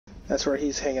That's where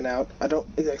he's hanging out. I don't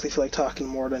exactly feel like talking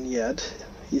to Mordin yet.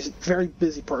 He's a very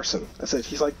busy person. I said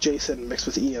he's like Jason mixed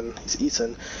with Ian. He's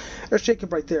Ethan. There's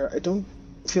Jacob right there. I don't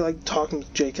feel like talking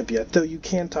to Jacob yet, though you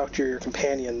can talk to your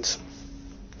companions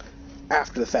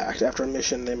after the fact. After a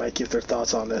mission, they might give their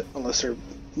thoughts on it, unless they're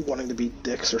wanting to be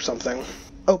dicks or something.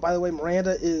 Oh, by the way,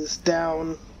 Miranda is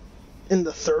down in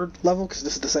the 3rd level, because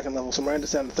this is the 2nd level, so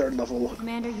Miranda's down in the 3rd level.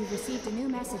 Commander, you've received a new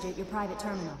message at your private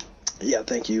terminal. Yeah,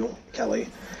 thank you, Kelly.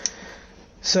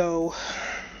 So,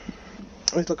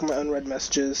 let me look at my unread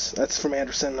messages. That's from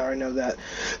Anderson, I already know that.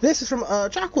 This is from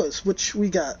Jacquas, which we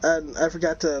got, and I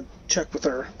forgot to check with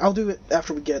her. I'll do it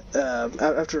after we get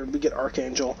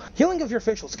Archangel. Healing of your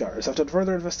facial scars. I've done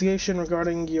further investigation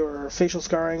regarding your facial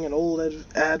scarring and old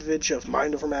adage of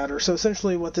mind over matter. So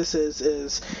essentially what this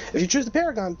is if you choose the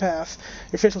Paragon path,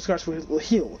 your facial scars will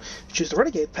heal. If you choose the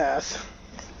Renegade path,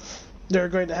 they're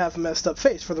going to have a messed up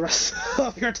face for the rest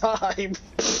of your time.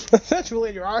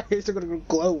 Essentially, your eyes are going to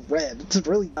glow red. It's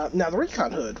really... now, the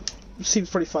Recon Hood seems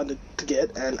pretty fun to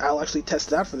get, and I'll actually test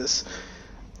it out for this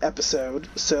episode,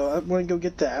 so I'm going to go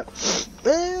get that.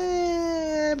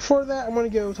 And before that, I'm going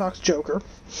to go talk to Joker.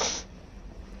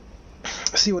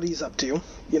 See what he's up to,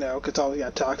 you know, because always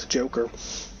got to talk to Joker.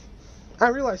 I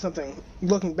realized something,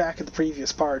 looking back at the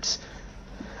previous parts.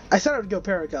 I said I would go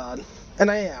Paragon, and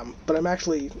I am, but I'm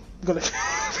actually going to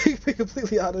be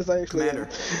completely honest, I actually am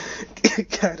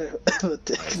kind of a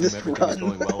dick this run.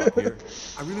 Going well up here.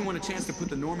 I really want a chance to put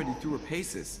the Normandy through her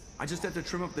paces. I just have to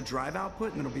trim up the drive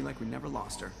output, and it'll be like we never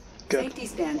lost her. Good. Safety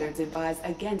standards advise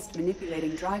against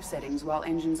manipulating drive settings while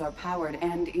engines are powered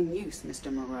and in use,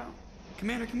 Mr. Moreau.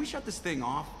 Commander, can we shut this thing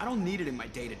off? I don't need it in my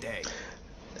day-to-day.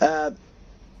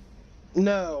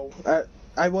 No.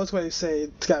 I was going to say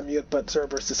it's got mute, but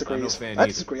Cerberus disagrees. I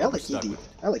disagree. I like ED.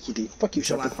 I like ED. Fuck you,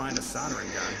 Until I Shepard. find a soldering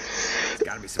gun. There's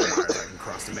gotta be some wires I can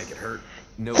cross to make it hurt.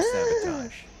 No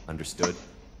sabotage. Understood?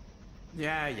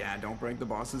 Yeah, don't break the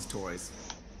boss's toys.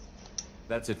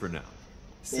 That's it for now.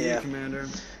 See you, Commander.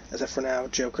 That's it for now,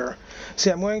 Joker.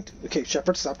 See, I'm going to... Okay,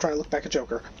 Shepard, stop trying to look back at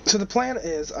Joker. So the plan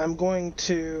is I'm going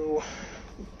to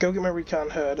go get my Recon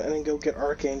Hood and then go get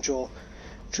Archangel,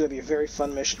 which is going to be a very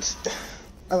fun mission.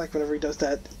 I like whenever he does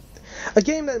that. A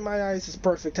game that in my eyes is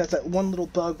perfect has that one little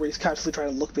bug where he's constantly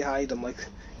trying to look behind him. Like,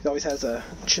 he always has a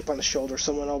chip on his shoulder,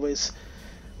 someone always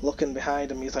looking behind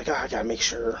him. He's like, I gotta make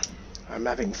sure I'm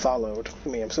not being followed. I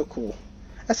mean, I'm so cool.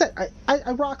 I said,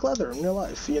 I rock leather in real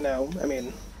life, you know. I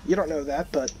mean, you don't know that,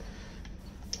 but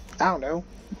I don't know.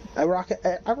 I rock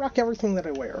everything that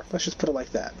I wear. Let's just put it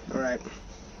like that, alright?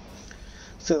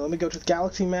 So let me go to the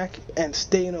Galaxy Mac and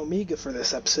stay in Omega for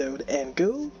this episode and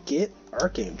go get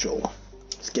Archangel.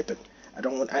 Skip it. I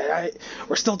don't want...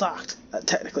 we're still docked,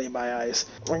 technically, in my eyes.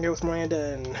 We're gonna go with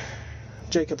Miranda and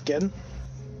Jacob again.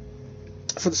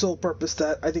 For the sole purpose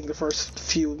that I think the first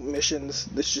few missions,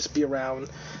 this should just be around.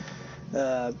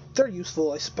 They're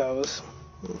useful, I suppose.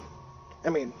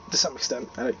 I mean, to some extent.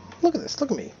 Look at this.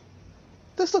 Look at me.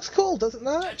 This looks cool, does it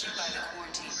not? Judging by the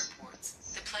quarantine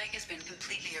reports, the plague has been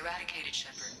completely eradicated,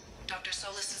 Shepard. Dr.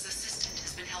 Solis' assistant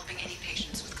has been helping any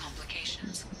patients with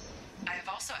complications. I have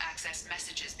also accessed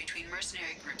messages between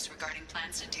mercenary groups regarding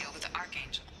plans to deal with the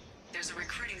Archangel. There's a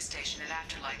recruiting station at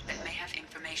Afterlife that may have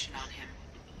information on him.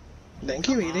 Thank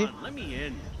you, Edie. Let me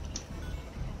in.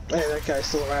 Hey, that guy's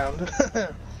still around.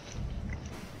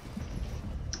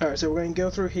 Alright, so we're going to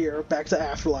go through here, back to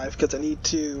Afterlife, because I need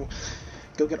to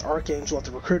go get Archangel at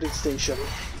the recruiting station.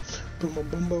 Boom, boom,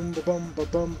 boom, boom, boom, boom,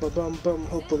 boom, boom, boom, boom.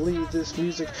 Hopefully this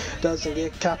music doesn't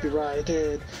get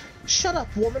copyrighted. Shut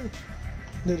up, woman!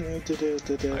 I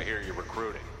hear you're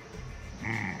recruiting.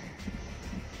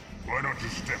 Why don't you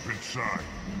step inside?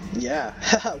 Yeah,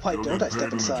 why You'll don't get I step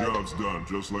paid when inside? the job's done,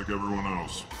 just like everyone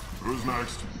else. Who's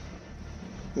next?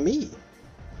 Me.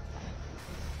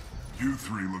 You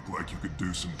three look like you could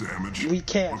do some damage. We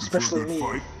can, Looking especially for a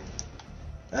good me.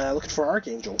 fight? Looking for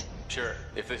Archangel. Sure,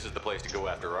 if this is the place to go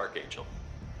after Archangel.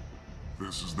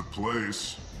 This is the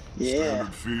place. Yeah.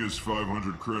 Standard fee is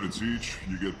 500 credits each.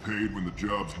 You get paid when the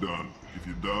job's done. If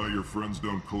you die, your friends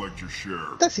don't collect your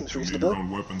share. That seems You'll reasonable. need your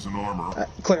own weapons and armor.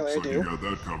 Clearly I so do. you got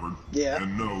that covered. Yeah.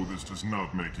 And no, this does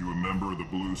not make you a member of the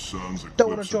Blue Suns. Don't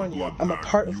want to Eclipse, or join the you. Blood I'm a Pact.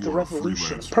 part of You the are a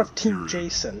revolution. freelancer, Part of Team period.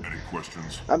 Jason. Any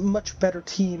questions? I'm a much better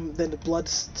team than the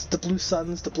Blue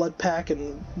Suns, the Blood Pack,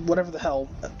 and whatever the hell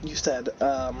you said.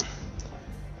 Yeah,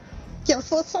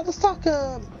 let's talk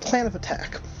plan of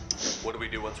attack. What do we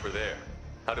do once we're there?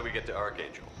 How do we get to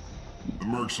Archangel? The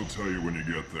mercs will tell you when you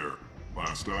get there.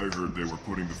 Last I heard, they were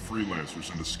putting the freelancers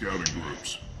into scouting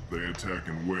groups. They attack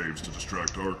in waves to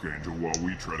distract Archangel while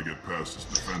we try to get past his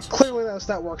defenses. Clearly that's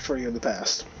not worked for you in the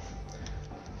past.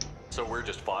 So we're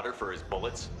just fodder for his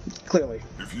bullets? Clearly.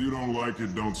 If you don't like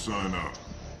it, don't sign up.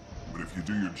 But if you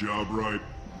do your job right,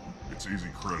 it's easy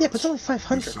credits. Yeah, but it's only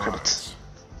 500 Besides, credits.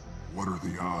 what are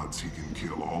the odds he can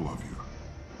kill all of you?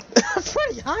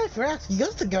 Pretty high for asking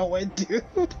us to go in, dude.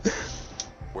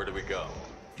 Where do we go?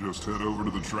 Just head over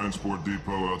to the transport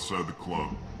depot outside the club.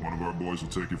 One of our boys will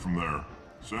take you from there.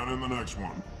 Send in the next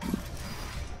one.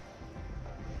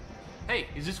 Hey,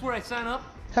 is this where I sign up?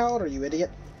 How old are you,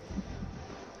 idiot?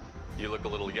 You look a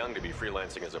little young to be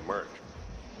freelancing as a merc.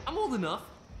 I'm old enough.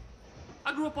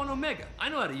 I grew up on Omega. I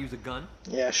know how to use a gun.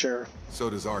 Yeah, sure. So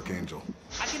does Archangel.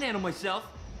 I can handle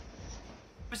myself.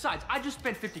 Besides, I just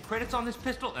spent 50 credits on this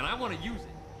pistol, and I want to use it.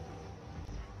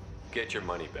 Get your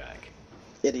money back.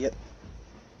 Idiot.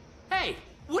 Hey,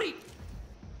 what are you...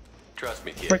 Trust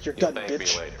me, kid. Break your You'll gun, thank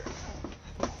bitch. me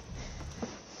later.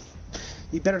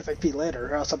 You better thank me later,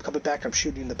 or else I'm coming back and I'm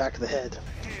shooting you in the back of the head.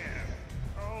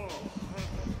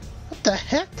 What the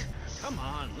heck? Come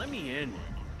on, let me in.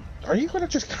 Are you gonna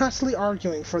just constantly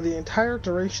arguing for the entire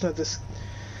duration of this?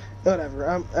 Whatever.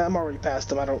 I'm already past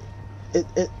them. I don't.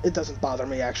 It doesn't bother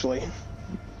me actually.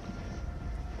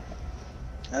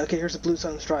 Okay, here's the Blue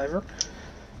Suns driver.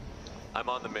 I'm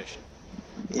on the mission.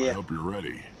 I Yeah, hope you're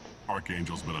ready.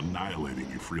 Archangel's been annihilating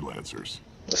you freelancers.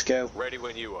 let's go. Ready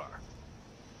when you are.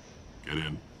 Get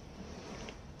in.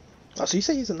 Oh, so you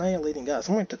say he's annihilating us?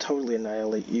 I'm going to totally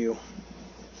annihilate you.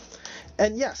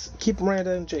 And yes, keep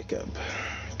Miranda and Jacob,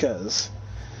 because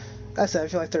I said I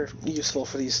feel like they're useful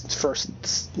for these first,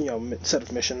 set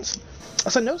of missions.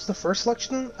 As I noticed the first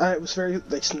selection, I was very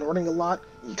snorting a lot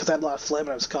because I had a lot of phlegm and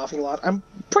I was coughing a lot. I'm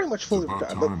pretty much fully It's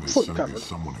about time they fully send you recovered.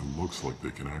 someone who looks like they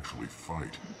can actually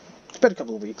fight. It's been a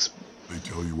couple of weeks. They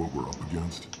tell you what we're up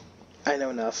against? I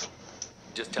know enough.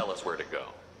 Just tell us where to go.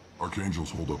 Archangel's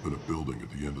holed up in a building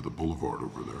at the end of the boulevard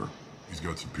over there. He's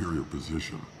got superior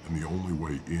position, and the only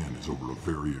way in is over a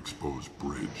very exposed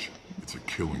bridge. It's a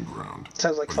killing ground.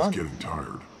 Sounds like but fun. He's getting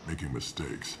tired, making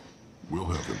mistakes. We'll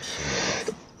have him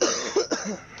sent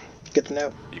out. Good to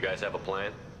know. You guys have a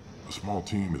plan? A small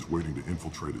team is waiting to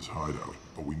infiltrate his hideout,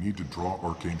 but we need to draw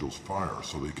Archangel's fire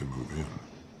so they can move in.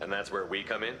 And that's where we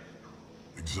come in?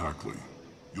 Exactly.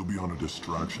 You'll be on a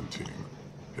distraction team.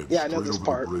 Head Yeah, I know straight this over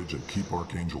part. the bridge and keep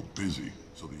Archangel busy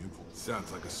so the infiltration.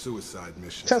 Sounds like a suicide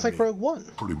mission. Sounds to like me. Rogue One.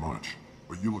 Pretty much.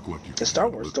 But you look like you can A Star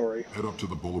handle Wars it. story. Head up to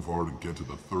the boulevard and get to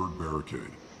the third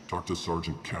barricade. Talk to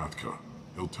Sergeant Kathka.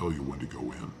 He'll tell you when to go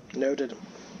in. Noted.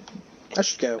 I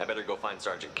should go. I better go find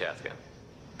Sergeant Kathka.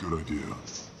 Good idea.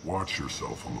 Watch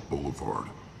yourself on the boulevard.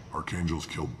 Archangel's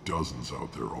killed dozens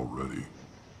out there already.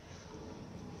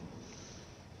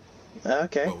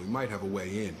 Okay. Well, we might have a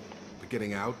way in, but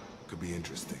getting out could be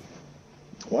interesting.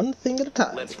 One thing at a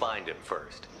time. Let's find him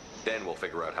first. Then we'll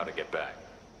figure out how to get back.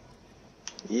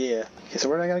 Yeah. Okay, so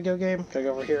where do I gotta go, game? Gotta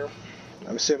go over here.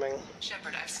 I'm assuming.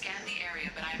 Shepard, I've scanned the area,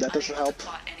 but I am That doesn't unable help. to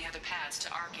plot any other paths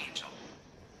to Archangel.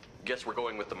 Guess we're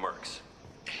going with the mercs.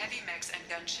 The heavy mechs and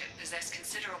gunship possess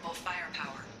considerable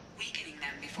firepower. Weakening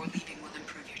them before leaving will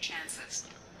improve your chances.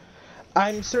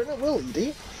 I'm certain it will,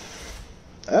 Edie.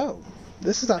 Oh,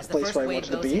 this is not As the the place first where I wave wanted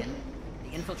to goes be. in,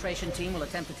 the infiltration team will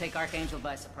attempt to take Archangel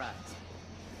by surprise.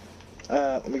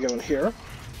 Let me go in here.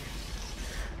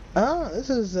 Ah, this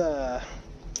is, oh,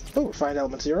 refined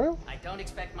element 0. I don't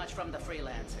expect much from the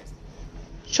freelancers.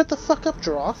 Shut the fuck up,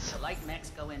 Droth. The light mechs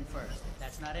go in first. If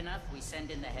that's not enough, we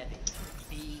send in the heavy.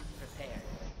 Be prepared.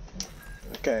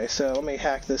 Okay, so let me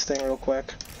hack this thing real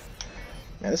quick.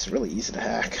 Man, this is really easy to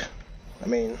hack. I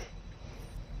mean,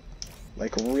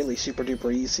 like really super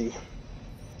duper easy.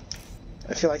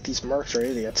 I feel like these mercs are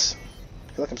idiots.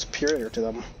 I feel like I'm superior to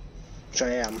them. Which I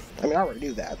am. I mean, I already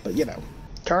knew that, but you know.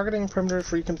 Targeting perimeter That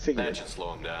reconfigured. should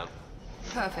slow him down.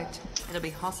 Perfect. It'll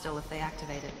be hostile if they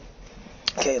activate it.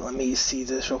 Okay, let me see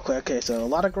this real quick. Okay, so a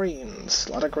lot of greens.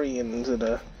 A lot of greens.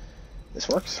 And, this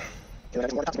works. Can I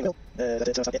get more top middle?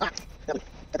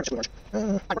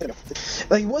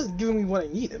 Like, he wasn't giving me what I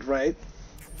needed, right?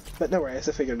 But no worries,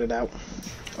 I figured it out.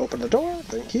 Open the door,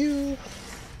 thank you.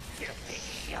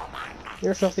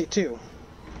 You're filthy too.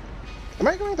 Am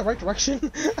I going the right direction?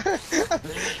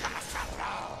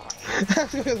 I'm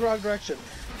going the wrong direction.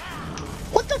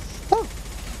 What the fuck?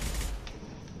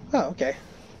 Oh, okay.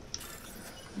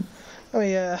 Let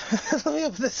me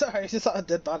open this. Sorry, I just saw a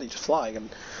dead body just flying and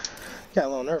got a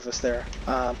little nervous there.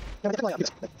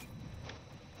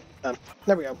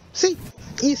 There we go. See?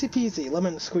 Easy peasy,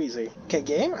 lemon squeezy. Okay,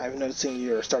 game, I'm noticing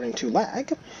you're starting to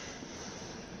lag.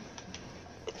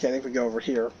 Okay, I think we go over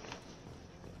here.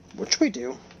 What should we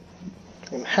do?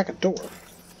 I'm gonna hack a door.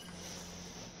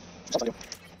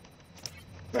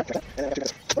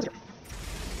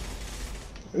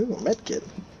 Ooh, medkit.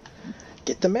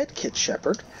 Get the med kit,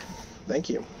 Shepard. Thank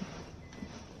you.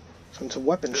 Some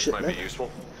weapon This shipment. might be useful.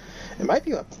 It might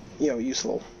be,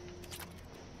 useful.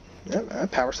 Yeah,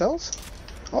 power cells.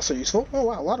 Also useful. Oh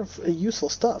wow, a lot of useful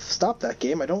stuff. Stop that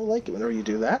game. I don't like it whenever you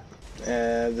do that.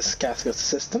 This is Kafka's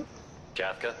assistant.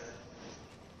 Kafka?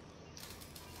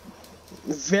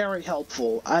 Very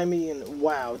helpful. I mean,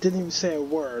 wow. Didn't even say a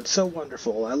word. So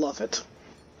wonderful. I love it.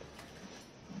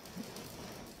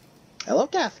 Hello,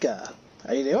 Kafka.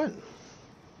 How you doing?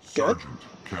 Good. Sergeant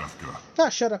Kafka. Ah,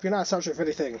 shut up. You're not a sergeant of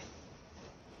anything.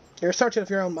 You're a sergeant of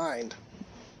your own mind.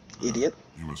 Idiot.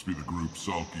 You must be the group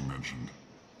Salky mentioned.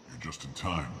 You're just in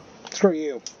time. Screw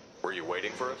you. Were you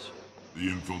waiting for us? The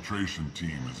infiltration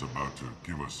team is about to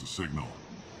give us a signal.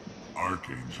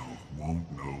 Archangel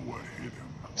won't know what hit him.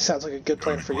 Sounds like a good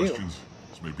plan Got for any you. questions?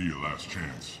 This may be your last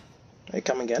chance. Hey,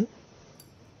 come again?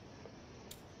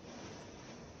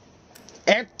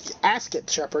 And ask it,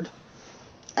 Shepard.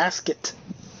 Ask it.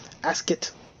 Ask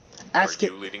it. Ask Are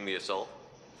it. you leading the assault?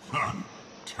 Ha!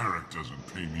 Tarek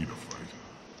doesn't pay me to fight.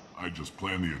 I just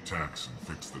plan the attacks and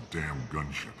fix the damn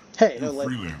gunship. Hey, You no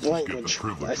freelancers get the language.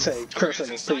 privilege I say of... cursing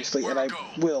previously, and I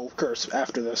will curse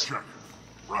after this. Check.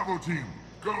 Bravo team,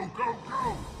 go, go,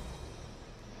 go!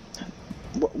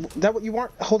 That you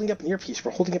weren't holding up an earpiece, you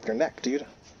were holding up your neck, dude.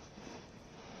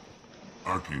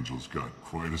 Archangel's got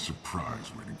quite a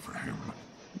surprise waiting for him.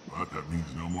 But that means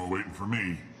no more waiting for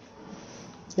me.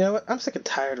 You know what? I'm sick and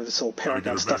tired of this whole Gotta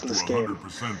Paragon get stuff back in to this game.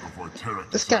 100% before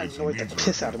Tarek This guy decides he annoyed the needs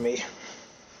piss our out of me.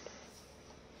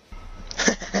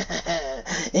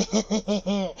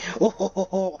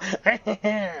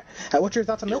 What's your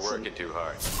thoughts on You're Nilsson? working too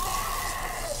hard.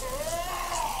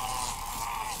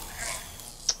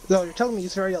 No, you're telling me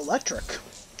he's very electric.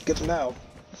 Good to know.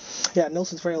 Yeah,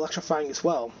 Nilsson's very electrifying as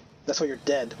well. That's why you're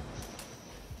dead.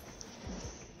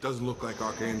 Doesn't look like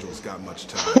Archangel's got much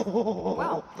time.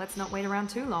 Well, let's not wait around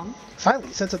too long. Finally,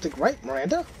 you said something right,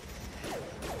 Miranda.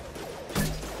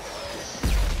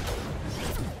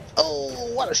 Oh,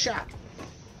 what a shot!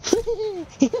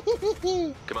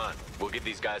 Come on, we'll give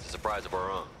these guys a surprise of our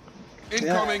own.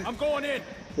 Incoming! I'm going in.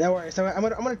 No worries. I'm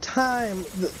gonna time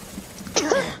the.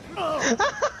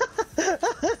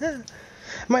 I'm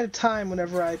gonna time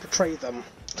whenever I portray them.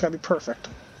 It's gonna be perfect.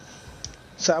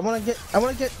 So I wanna get.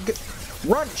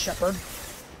 Run, Shepard.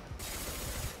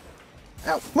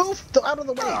 Ow! Move out of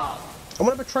the way. I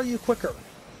wanna betray you quicker.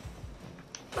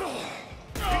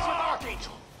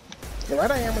 You're right,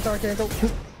 I am with Archangel.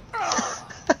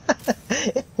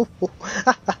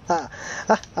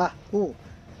 Ooh.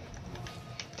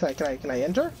 Can I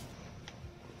enter?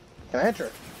 Can I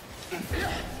enter?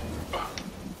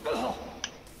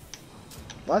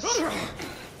 What?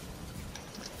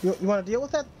 You want to deal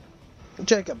with that,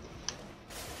 Jacob?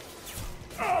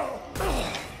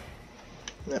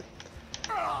 Yeah.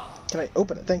 Can I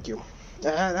open it? Thank you. I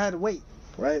had to wait,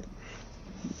 right?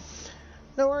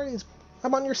 No worries.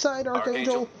 I'm on your side,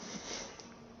 Archangel.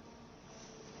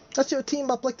 Let's do a team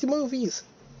up like the movies.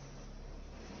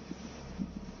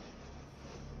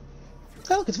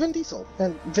 Oh, look, it's Vin Diesel.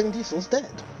 And Vin Diesel's dead.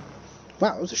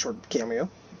 Wow, that was a short cameo.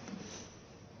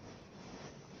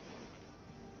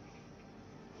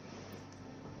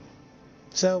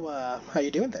 So, how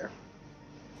you doing there?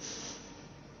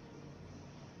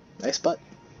 Nice butt.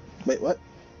 Wait, what?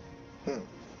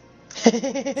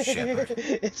 Shepard.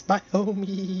 It's my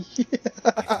homie.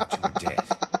 I thought you were dead.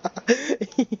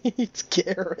 It's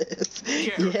Garrus.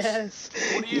 Garrus? Yes.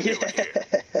 What are you doing here?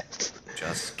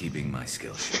 Just keeping my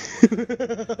skills sharp.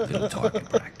 Little target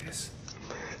practice.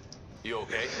 You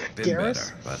okay? Been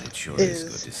Garrus better, but it sure is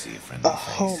good to see a friendly a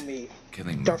face. homie.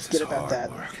 Killing Don't mercs forget is about hard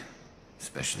that. work,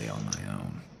 especially on my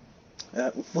own.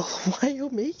 Well, why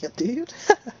Omega, dude?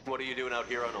 What are you doing out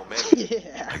here on Omega?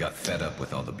 Yeah. I got fed up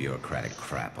with all the bureaucratic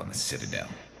crap on the Citadel.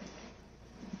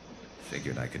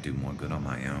 Figured I could do more good on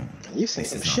my own. You've seen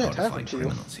This some is not shit, hard to haven't find you?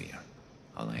 criminals here.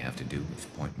 All I have to do is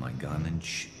point my gun and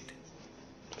shoot.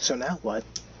 So now what?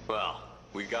 Well,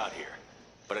 we got here.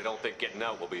 But I don't think getting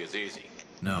out will be as easy.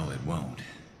 No, it won't.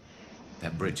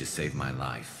 That bridge has saved my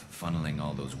life, funneling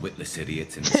all those witless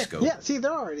idiots into scope. Yeah, see,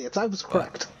 there are idiots. I was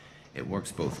correct. It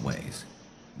works both ways.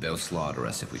 They'll slaughter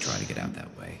us if we try to get out that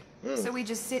way. So we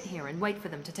just sit here and wait for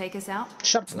them to take us out?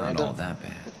 Shut It's not all that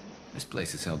bad. This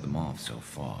place has held them off so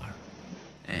far.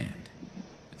 And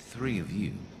with 3 of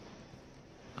you,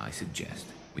 I suggest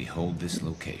we hold this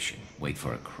location, wait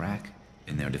for a crack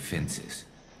in their defenses,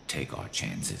 take our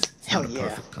chances. It's Hell not a yeah.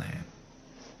 perfect plan,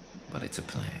 but it's a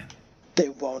plan. They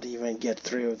won't even get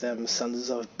through them sons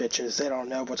of bitches. They don't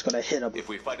know what's gonna hit them. If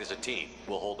we fight as a team,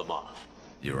 we'll hold them off.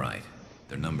 You're right.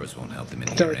 Their numbers won't help them in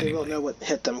They here will anyway. know what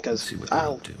hit them because See what they're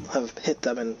I'll up to. have hit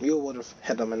them and you would have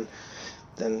hit them and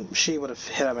then she would have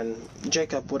hit him, and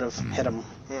Jacob would have hit him.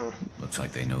 Looks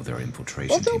like they know their infiltration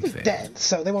Well, they'll team be failed. dead,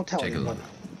 so they won't tell Take a anyone. look.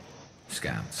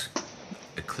 Scouts.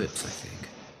 Eclipse, I think.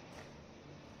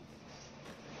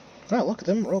 Oh, look at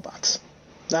them robots.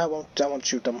 I won't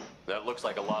shoot them. That looks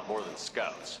like a lot more than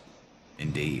scouts.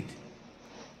 Indeed.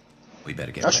 We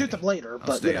better get I'll ready. shoot them later, I'll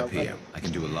but stay you know. up here. I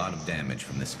can do a lot of damage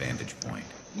from this vantage point.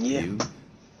 Yeah.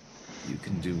 You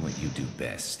can do what you do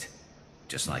best.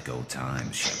 Just like old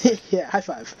times, Shepard. Yeah, high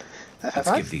five. High Let's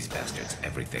five? give these bastards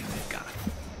everything they've got.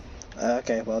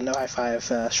 Okay, well, no high five.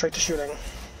 Straight to shooting.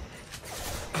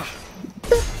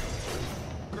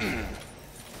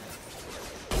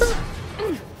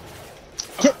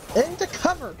 Get into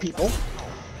cover, people.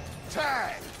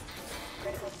 Tag!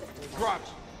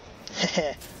 Drops.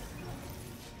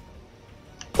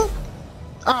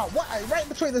 Oh, what? Right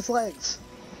between his legs.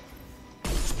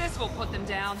 This will put them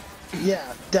down.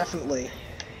 Yeah, definitely.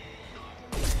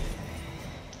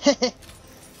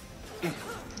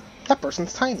 That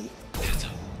person's tiny. Heads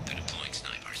up. They're deploying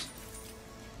snipers.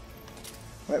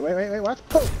 Wait, what?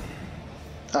 Oh!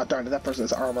 Oh, darn it, that person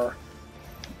has armor.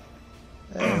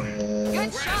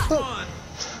 Good shot.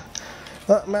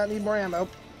 Oh, might need more ammo.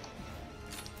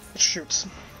 Shoots.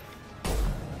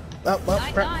 Oh, well,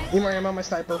 Night, crap. night. Need more ammo, my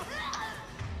sniper.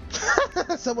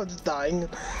 Someone's dying.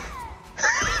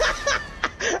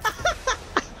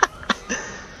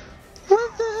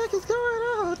 What the heck is going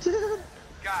on, dude?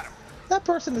 Got him. That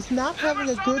person is not having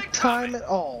a good time at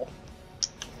all.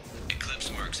 Eclipse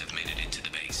mercs have made it into the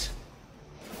base.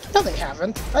 No, they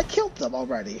haven't. I killed them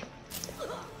already.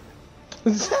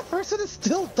 That person is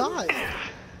still dying.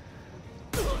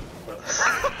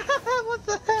 What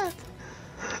the heck?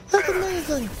 That's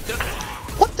amazing.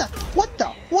 What the?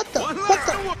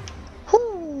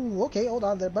 Whoo, okay, hold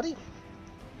on there, buddy.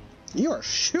 You are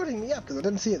shooting me up because I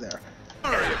didn't see you there.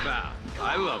 Worry about.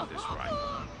 I love this rifle.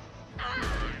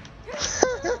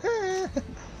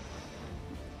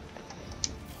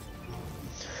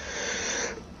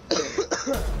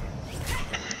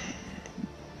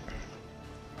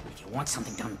 You want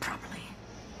something done properly.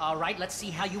 All right, let's see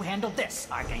how you handle this,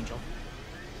 Archangel.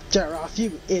 Jaroff,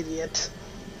 you idiot.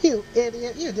 You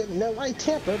idiot, you didn't know I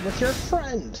tampered with your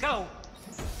friend. Go!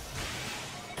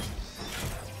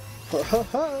 Ho ho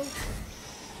ho.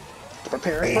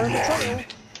 Preparing for a Damn trial.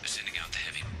 it. They're sending out the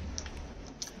heavy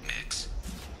mix.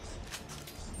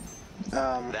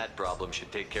 That problem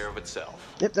should take care of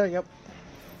itself. Yep, there you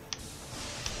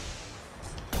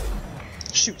go.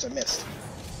 Shoots, I missed.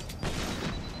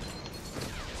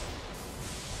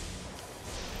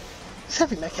 This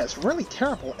heavy mech has really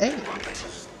terrible aim.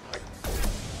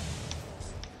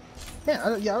 Yeah,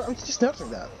 I'm just noticing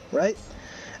that, right?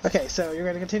 Okay, so you're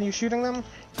going to continue shooting them?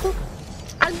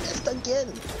 I missed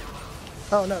again!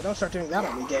 Oh no, don't start doing that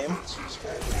on me, game.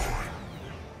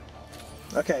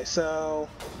 Okay, so...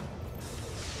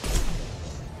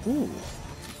 Ooh.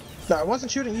 No, I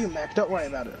wasn't shooting you, mech. Don't worry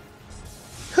about it.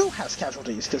 Who has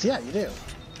casualties? Because, yeah, you do.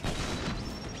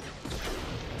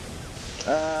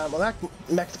 Well, that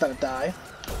mech's about to die.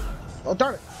 Oh,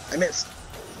 darn it. I missed.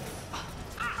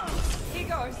 Here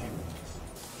goes.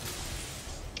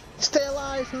 Stay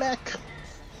alive, mech.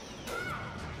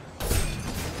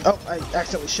 Oh, I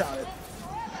accidentally shot it.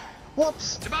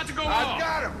 Whoops. It's about to go I've off.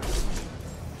 got him.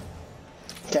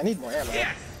 Okay, I need more ammo.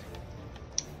 Yes.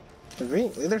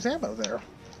 Conveniently, there's ammo there.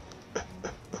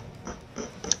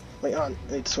 Wait on,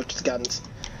 I need to switch to guns.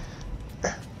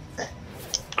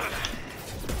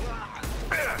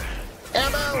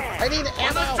 Ammo! I need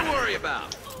Nothing to ammo! worry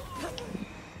about.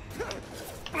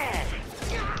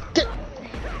 Get.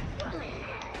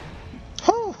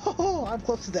 Ho ho ho! I'm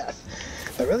close to death.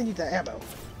 I really need that ammo.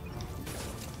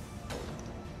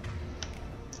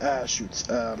 Shoots.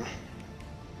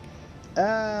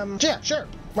 Yeah, sure.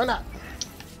 Why not?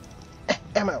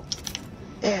 Ammo.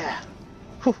 Yeah.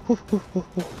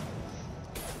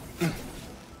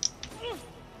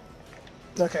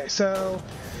 Okay, so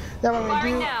now what I'm gonna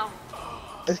Firing do now.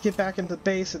 is get back into the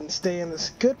base and stay in this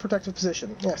good protective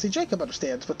position. Yeah, see, Jacob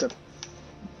understands what the...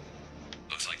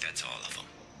 Looks like that's all of them.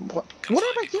 What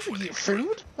am I giving you?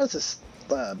 Food? What is this,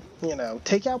 you know,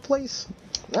 takeout place?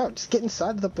 No, just get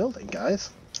inside of the building, guys.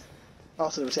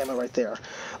 Also, there's ammo right there.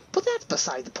 But that's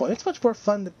beside the point. It's much more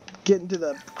fun to get into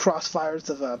the crossfires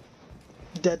of a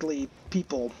deadly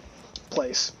people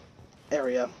place,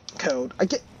 area, code. I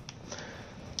get...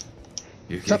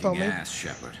 You're What's up, kicking homie? ass,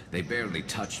 Shepard. They barely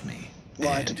touched me. Well,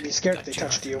 I And had to be scared got if they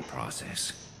touched jarred in you. the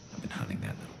process. I've been hunting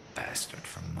that little bastard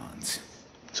for months.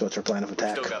 So what's our plan of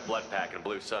attack? Still got Blood Pack and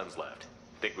Blue Suns left.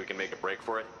 Think we can make a break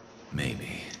for it?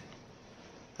 Maybe.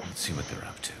 Let's see what they're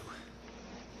up to.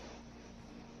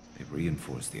 They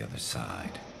reinforce the other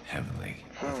side heavily.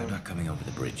 But they're not coming over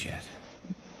the bridge yet.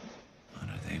 What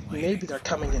are they waiting Maybe they're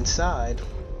coming inside.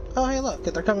 Oh, hey, look,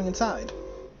 they're coming inside.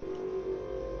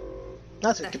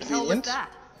 That's inconvenient.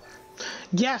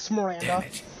 Yes, Miranda. Damn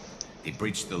it. They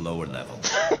breached the lower level.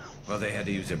 Well, they had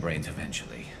to use their brains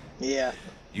eventually. Yeah.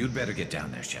 You'd better get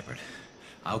down there, Shepard.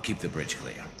 I'll keep the bridge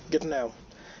clear. Good to know.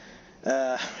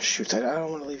 Shoot, I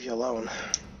don't want to leave you alone.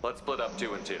 Let's split up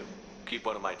 2 and 2. Keep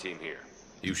one of my team here.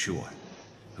 You sure?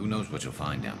 Who knows what you'll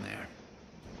find down there?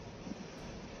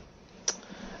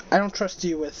 I don't trust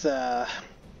you with,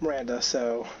 Miranda,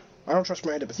 so... I don't trust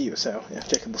Miranda with you, so, yeah,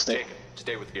 Jacob will stay. Jacob,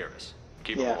 stay with Garrus.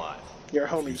 Keep him alive. You're a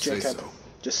homie, If you say Jacob. so.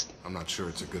 Just... I'm not sure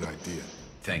it's a good idea.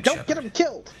 Thanks, Don't Shepard. get him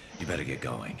killed! You better get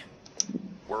going.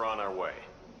 We're on our way.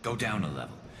 Go down a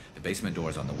level. The basement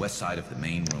door's on the west side of the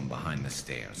main room behind the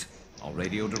stairs. I'll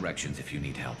radio directions if you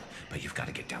need help, but you've got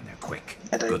to get down there quick.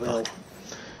 And Good I will. luck.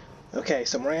 Okay,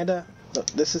 so Miranda, look,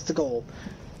 this is the goal.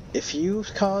 If you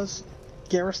cause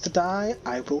Garrus to die,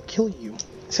 I will kill you.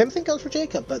 Same thing goes for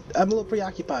Jacob, but I'm a little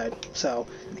preoccupied, so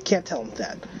I can't tell him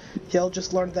that. He'll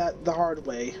just learn that the hard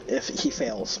way if he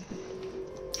fails.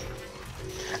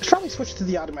 I should probably switch to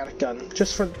the automatic gun,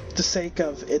 just for the sake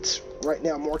of it's right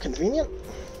now more convenient.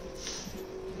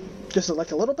 Just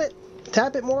like a little bit, a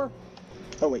tad bit more.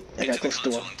 Oh wait, I gotta close the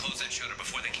door. Close that shutter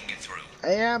before they can get through.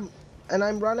 I am, and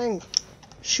I'm running.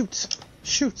 Shoots,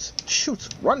 shoots, shoots.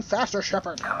 Run faster,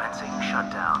 Shepard. Commencing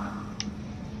shutdown.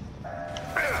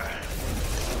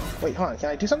 Wait, hold on. Can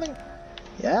I do something?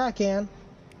 Yeah, I can.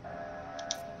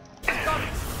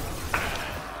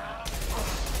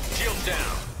 Shield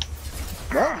down.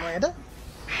 Well, Miranda.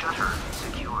 Shutter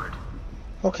secured.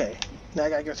 Okay, now I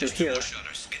gotta go through here.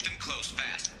 Shutters. Get them close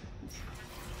fast.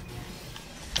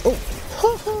 Oh,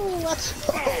 ho ho!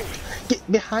 That's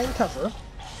get behind cover.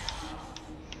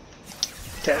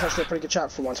 Okay, that's actually a pretty good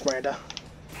shot for once, Miranda.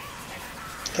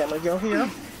 Okay, I'm gonna go here.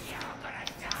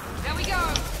 There we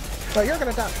go. Oh, you're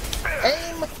gonna die.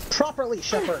 Aim properly,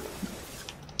 Shepard.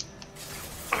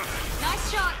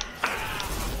 Nice shot.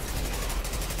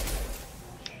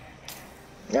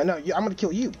 Yeah, no, I'm gonna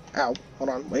kill you. Ow. Hold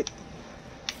on, wait.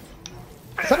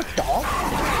 Is that a dog?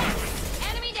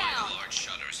 Enemy down. Large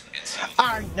shutters.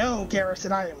 I know,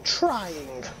 Garrison, I am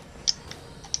trying.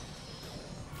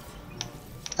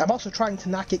 I'm also trying to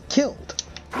not get killed.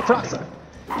 In the process.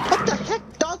 What the heck,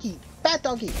 doggy? Bad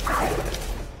doggy.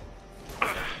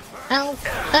 Ow,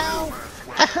 ow,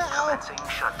 ow. Commencing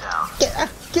shutdown.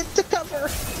 Get to cover.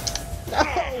 No.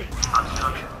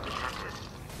 Obstruction detected.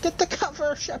 Get the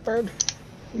cover, Shepard.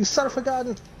 You son of a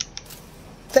gun.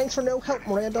 Thanks for no help,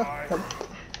 Miranda.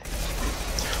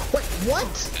 Wait, what?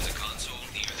 There's a console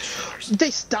near the shutters.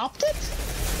 They stopped it?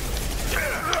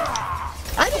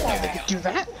 I didn't know they could do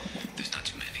that. There's not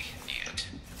too many yet.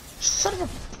 Son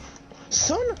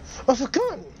of a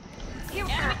gun.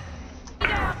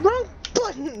 Wrong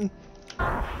button.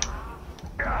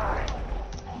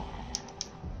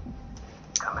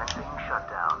 Commencing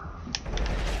shutdown.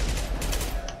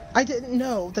 I didn't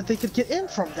know that they could get in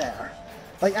from there.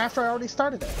 Like, after I already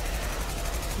started it.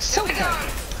 So tight.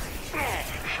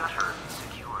 Shutter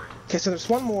secured. Okay, so there's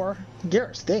one more.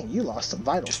 Garrus, dang, you lost some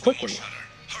vitals quickly.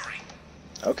 Hurry.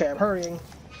 Okay, I'm hurrying.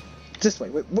 This way.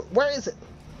 Wait, where is it?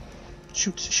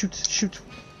 Shoot, shoot, shoot.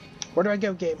 Where do I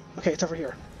go, game? Okay, it's over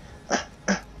here.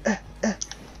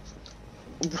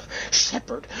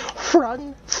 Shepard,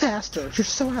 run faster. You're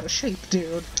so out of shape,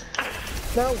 dude.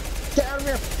 No, get out of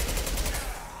here.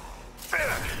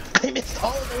 I missed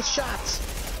all of those shots.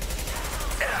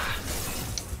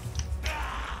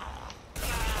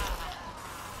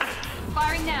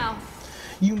 Firing now.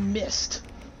 You missed.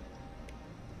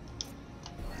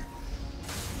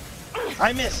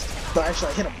 I missed. But actually,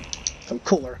 I hit him. I'm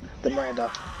cooler than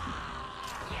Miranda.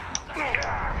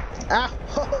 Ah,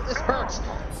 oh, this hurts.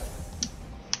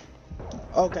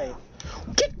 Okay.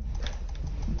 Get.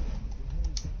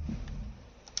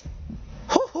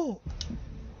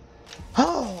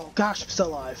 Oh gosh, I'm still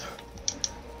alive.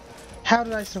 How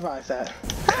did I survive that?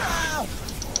 Ow!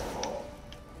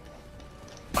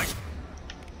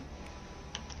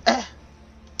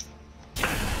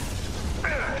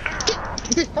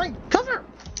 Get behind cover!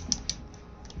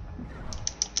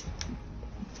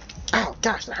 Ow,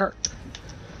 gosh, that hurt.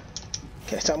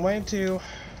 Okay, so I'm waiting to...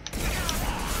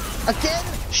 Again,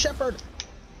 Shepard!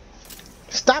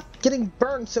 Stop getting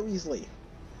burned so easily.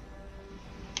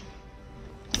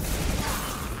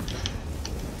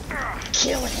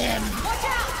 Kill him!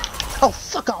 Oh,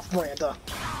 fuck off, Miranda.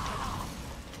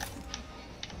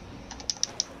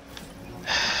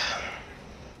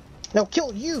 No,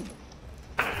 kill you!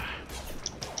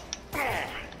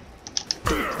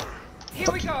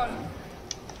 Here we go.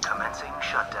 Commencing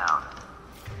shutdown.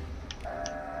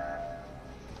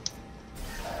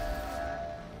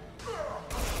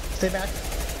 Stay back.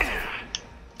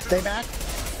 Stay back.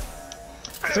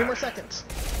 3 more seconds.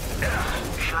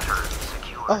 Shutter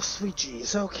secure. Oh, sweet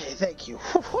jeez. Okay, thank you.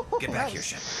 Get back here,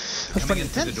 Shep. That's Coming pretty in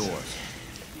through the intense. doors.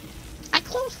 I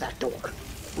closed that door.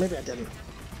 Maybe I didn't.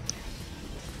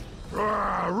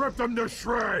 Rip them to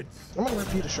shreds! I'm gonna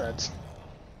rip you to shreds.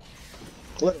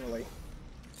 Literally.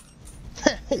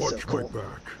 He's so Watch cool. my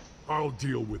back. I'll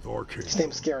deal with Arcane. His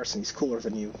name's Garrison. He's cooler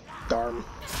than you, Darm.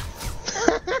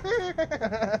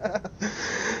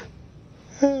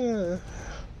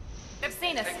 They've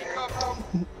seen us.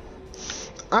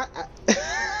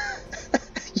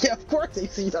 Yeah, of course they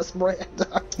see us,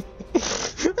 Miranda.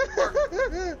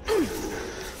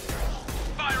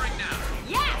 Firing now.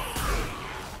 Yes!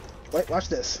 Wait, watch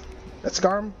this. That's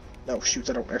Scarm? No, shoot,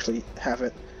 I don't actually have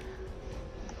it.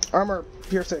 Armor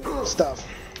piercing stuff.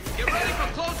 Get ready for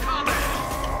close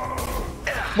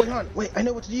combat. Wait on, wait, I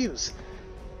know what to use.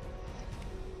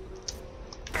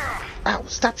 Ow,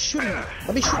 stop shooting me.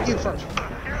 Let me shoot you first.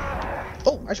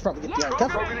 Oh, I should probably get behind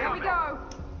cover. Here we go.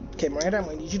 Okay, Miranda, I'm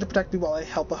gonna need you to protect me while I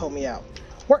help a homie out.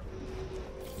 Work!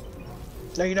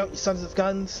 No, you don't, you sons of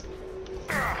guns.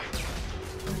 Have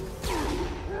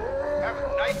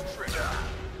a nice trip.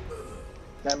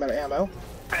 Now I'm out of ammo.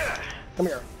 Come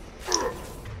here.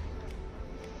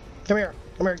 Come here.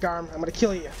 Come here, Garm. I'm gonna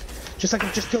kill you. Just like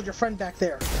I just killed your friend back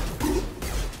there. I'm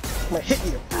gonna hit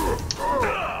you.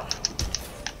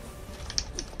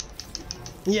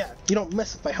 Yeah, you don't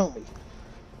mess with my homie.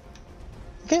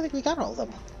 Okay, I think we got all of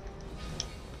them.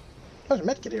 There's a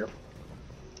medkit here.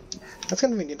 That's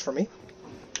convenient for me.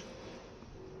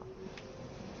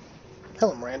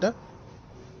 Hello, Miranda.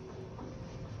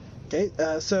 Okay,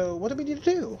 so what do we need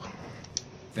to do?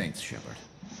 Thanks, Shepard.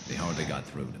 They hardly got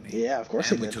through to me. Yeah, of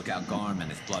course and they we did. took out Garm and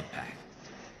his blood pack.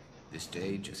 This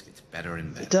day just gets better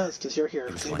and better. It does, because you're here.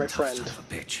 He was You're one my tough friend. son of a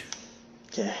bitch.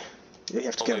 Okay, you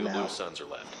have to go Only the now. Blue Suns are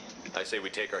left. I say we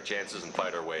take our chances and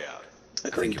fight our way out. I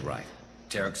think you're right.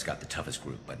 Tarek's got the toughest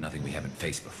group, but nothing we haven't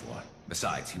faced before.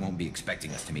 Besides, he won't be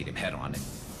expecting us to meet him head on. And...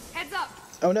 Heads up.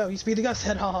 Oh no, he's beating us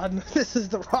head on. This is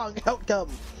the wrong outcome.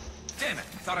 Damn it!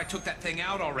 I thought I took that thing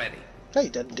out already. No, you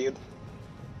didn't, dude.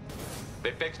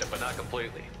 They fixed it, but not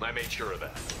completely. I made sure of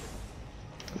that.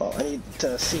 Well, I need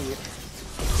to see.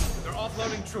 They're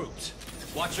offloading troops.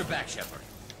 Watch your back, Shepard.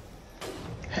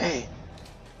 Hey.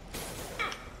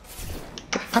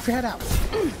 Pop your head out.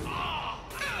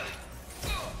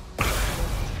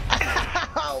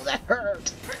 Oh, that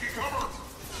hurt.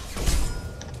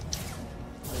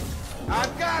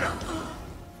 I've got him.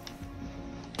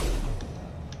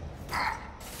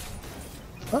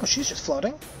 Oh, she's just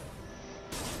floating.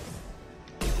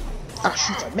 Ah,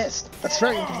 shoot, I missed. That's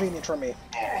very inconvenient for me.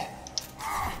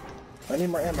 I need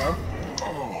more ammo.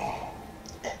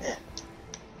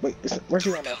 Wait, where's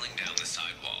the ammo? Down the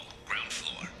sidewall, ground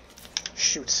floor.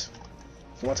 Shoot. So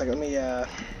one second, let me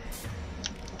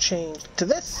change to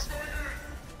this.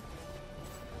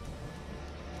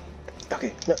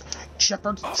 Okay, no,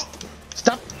 Shepard,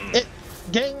 stop it,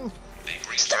 gang.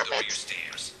 Stop it.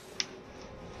 Stairs.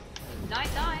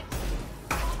 Night, night.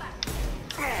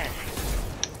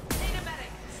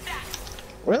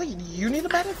 Really? You need a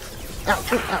medic? Ow,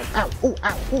 ooh, ow, ow, ooh,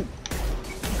 ow, ooh.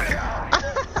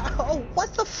 Oh,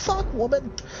 what the fuck,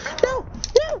 woman? No,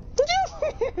 no,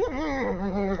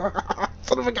 no!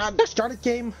 Son of a gun. Started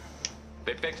game.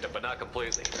 They fixed it, but not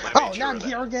completely. I Oh, made sure not of that.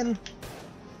 here again.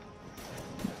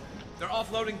 They're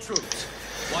offloading troops.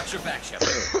 Watch your back, Shepard.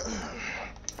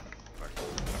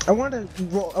 I wanted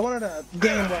a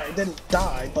game where I didn't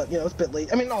die, but you know, it's a bit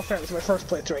late. I mean, in all fairness, my first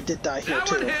playthrough I did die here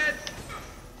That one too. hit.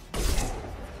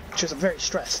 Which is very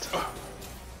stressed.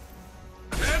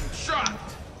 Headshot.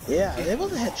 Yeah, it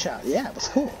was a headshot. Yeah, it was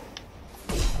cool.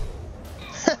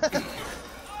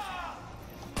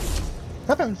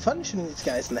 I'm having fun shooting these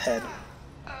guys in the head.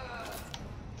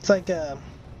 It's like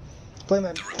playing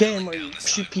that game where you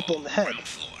shoot people in the head.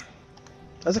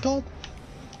 What's it called?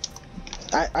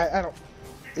 I don't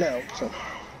know, so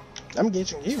I'm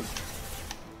engaging you.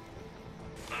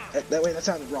 That way, that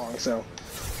sounded wrong, so.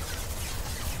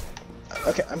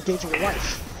 Okay, I'm gauging your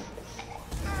wife.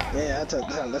 Yeah,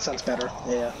 that sounds better.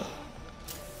 Yeah.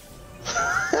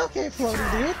 Okay, floating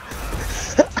dude.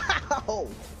 Ow!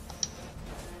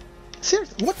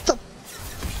 Seriously, what the?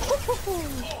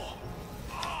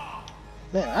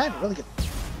 Man, I had a really good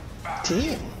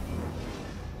team.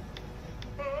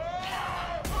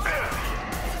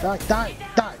 Die!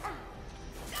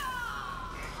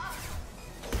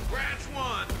 Branch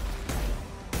one.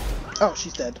 Oh,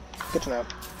 she's dead. Good to know.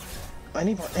 I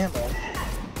need more ammo.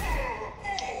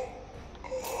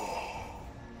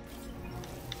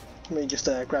 Let me just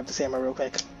grab this ammo real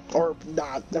quick. Or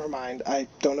not, never mind. I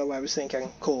don't know what I was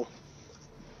thinking. Cool.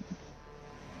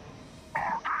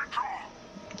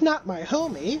 Not my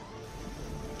homie.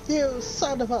 You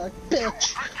son of a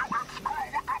bitch.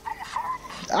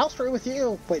 I'll screw with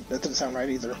you. Wait, that didn't sound right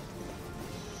either.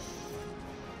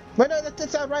 Wait, no, that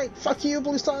didn't sound right. Fuck you,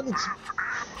 Blue Suns.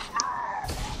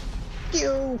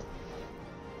 You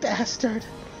bastard.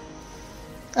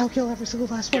 I'll kill every single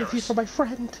last one of you for my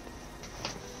friend.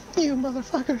 You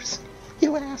motherfuckers.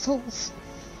 You assholes.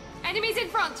 Enemies in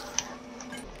front.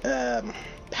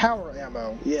 Power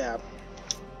ammo. Yeah.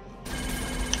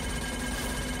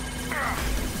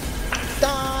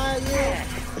 Die, you!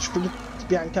 I should be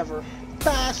behind cover.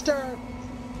 Bastard!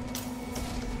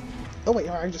 Oh wait,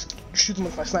 I can just shoot them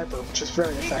with my sniper, which is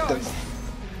very effective.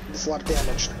 It's a lot of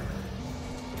damage.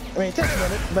 I mean, it takes a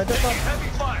minute, but it does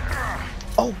not...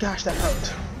 Oh gosh, that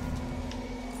hurt.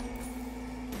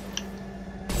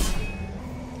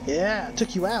 Yeah, it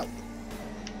took you out.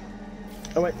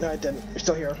 Oh wait, no I didn't. You're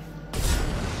still here.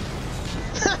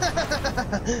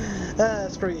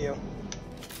 Screw you.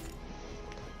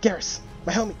 Garrus,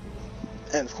 my homie.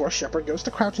 And of course, Shepard goes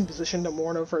to crouching position to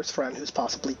mourn over his friend who's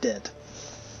possibly dead.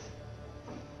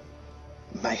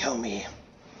 My homie.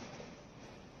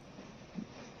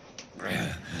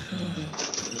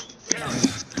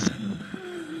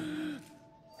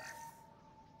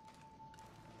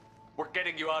 We're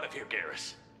getting you out of here,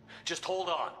 Garrus. Just hold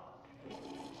on.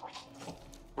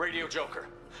 Radio Joker,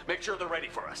 make sure they're ready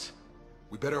for us.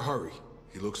 We better hurry.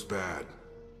 He looks bad.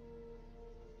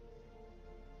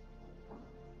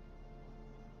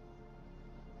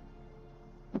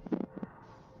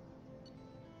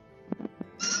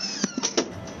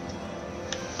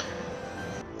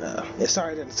 Yeah,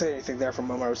 sorry I didn't say anything there for a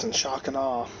moment. I was in shock and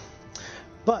awe.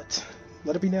 But,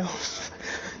 let it be known,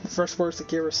 the first words that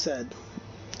Garrus said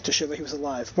to show that he was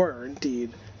alive were,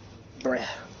 indeed, "Breh."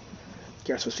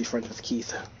 Garrus must be friends with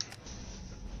Keith.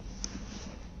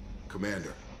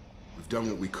 Commander, we've done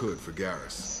what we could for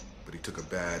Garrus, but he took a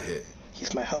bad hit.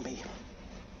 He's my homie.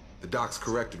 The doc's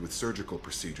corrected with surgical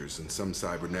procedures and some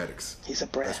cybernetics. He's a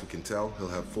Breh. As we can tell, he'll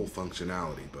have full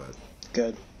functionality, but...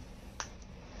 Good.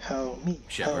 Homie,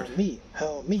 Shepard. homie,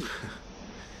 homie.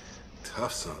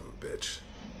 Tough son of a bitch.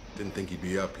 Didn't think he'd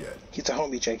be up yet. He's a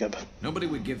homie, Jacob. Nobody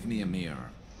would give me a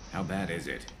mirror. How bad is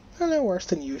it? No worse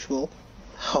than usual.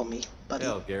 Homie, buddy.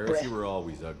 Hell, Garrus, Breh. you were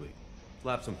always ugly.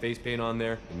 Slap some face paint on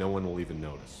there, and no one will even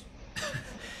notice.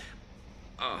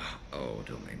 Oh,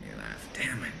 don't make me laugh.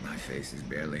 Damn it, my face is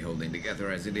barely holding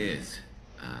together as it is.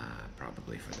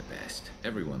 Probably for the best.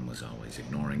 Everyone was always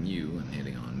ignoring you and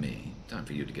hitting on me. Time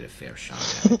for you to get a fair shot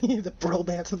at it. The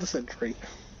bromance of the century.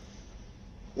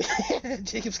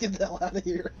 Jacob's getting the hell out of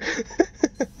here.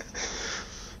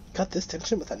 Cut this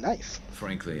tension with a knife.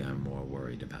 Frankly, I'm more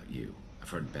worried about you. I've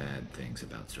heard bad things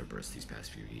about Cerberus these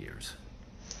past few years.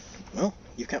 Well,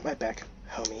 you've got my back,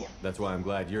 homie. That's why I'm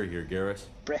glad you're here, Garrus.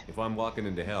 Breh. If I'm walking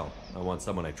into hell, I want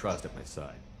someone I trust at my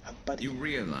side. Buddy. You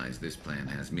realize this plan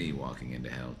has me walking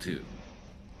into hell, too.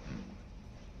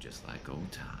 Just like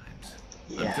old times.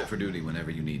 Yeah. I'm fit for duty whenever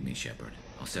you need me, Shepard.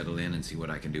 I'll settle in and see what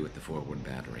I can do with the forward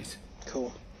batteries.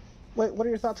 Cool. Wait, what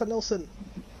are your thoughts on Nilsson?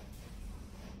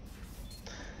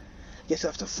 Guess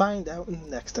you'll have to find out in the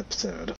next episode.